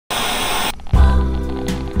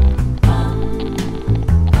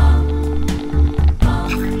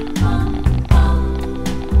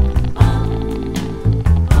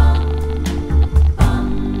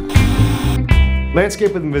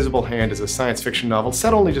Landscape with Invisible Hand is a science fiction novel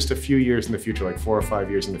set only just a few years in the future, like 4 or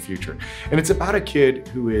 5 years in the future. And it's about a kid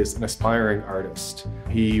who is an aspiring artist.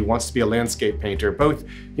 He wants to be a landscape painter, both,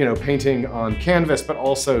 painting on canvas, but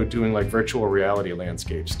also doing like virtual reality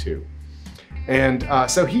landscapes too. And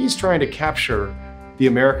so he's trying to capture the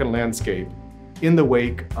American landscape in the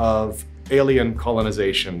wake of alien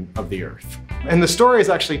colonization of the Earth. And the story is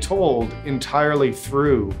actually told entirely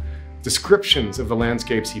through descriptions of the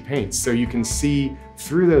landscapes he paints. So you can see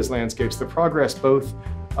through those landscapes the progress both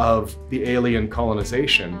of the alien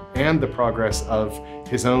colonization and the progress of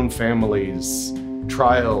his own family's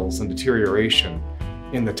trials and deterioration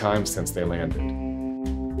in the time since they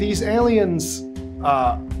landed. These aliens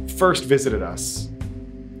first visited us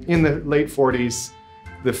in the late 40s,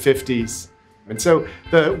 the 50s. And so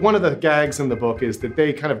one of the gags in the book is that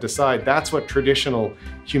they kind of decide that's what traditional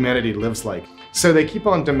humanity lives like. So they keep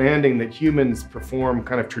on demanding that humans perform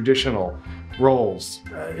kind of traditional roles.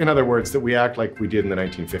 In other words, that we act like we did in the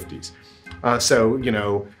 1950s.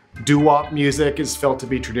 Doo-wop music is felt to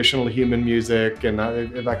be traditional human music and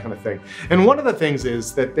that kind of thing. And one of the things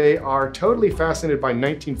is that they are totally fascinated by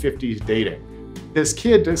 1950s dating. This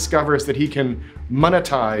kid discovers that he can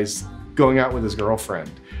monetize going out with his girlfriend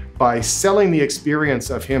by selling the experience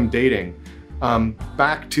of him dating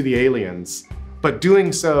back to the aliens, but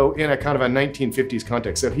doing so in a kind of a 1950s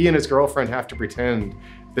context. So he and his girlfriend have to pretend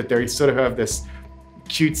that they sort of have this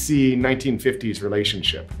cutesy 1950s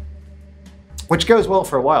relationship, which goes well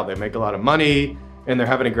for a while. They make a lot of money and they're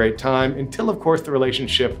having a great time until, of course, the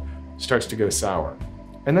relationship starts to go sour.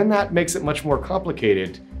 And then that makes it much more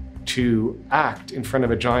complicated to act in front of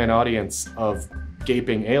a giant audience of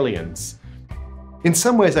gaping aliens. In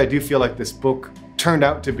some ways, I do feel like this book turned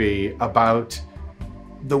out to be about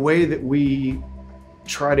the way that we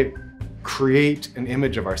try to create an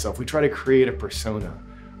image of ourselves. We try to create a persona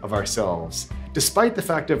of ourselves, despite the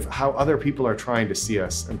fact of how other people are trying to see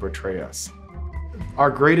us and portray us. Our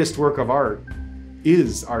greatest work of art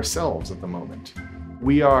is ourselves at the moment.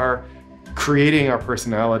 We are creating our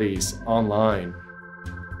personalities online.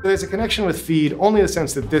 There's a connection with Feed only in the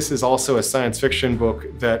sense that this is also a science fiction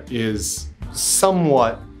book that is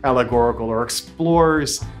somewhat allegorical or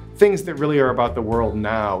explores things that really are about the world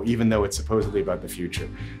now, even though it's supposedly about the future.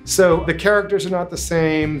 So the characters are not the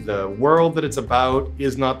same, the world that it's about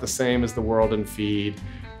is not the same as the world in Feed,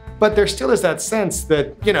 but there still is that sense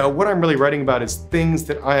that, what I'm really writing about is things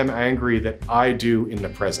that I am angry that I do in the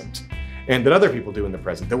present, and that other people do in the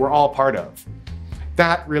present, that we're all part of.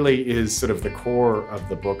 That really is sort of the core of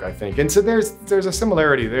the book, I think. And so there's a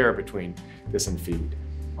similarity there between this and Feed.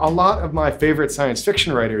 A lot of my favorite science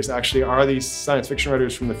fiction writers actually are these science fiction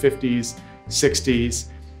writers from the 50s, 60s,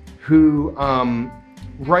 who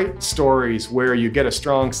write stories where you get a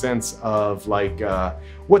strong sense of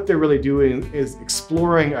what they're really doing is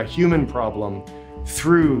exploring a human problem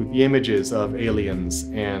through the images of aliens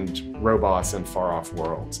and robots and far-off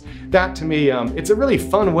worlds. That, to me, it's a really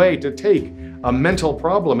fun way to take a mental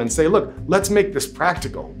problem and say, look, let's make this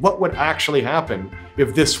practical. What would actually happen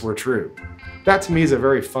if this were true? That, to me, is a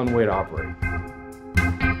very fun way to operate.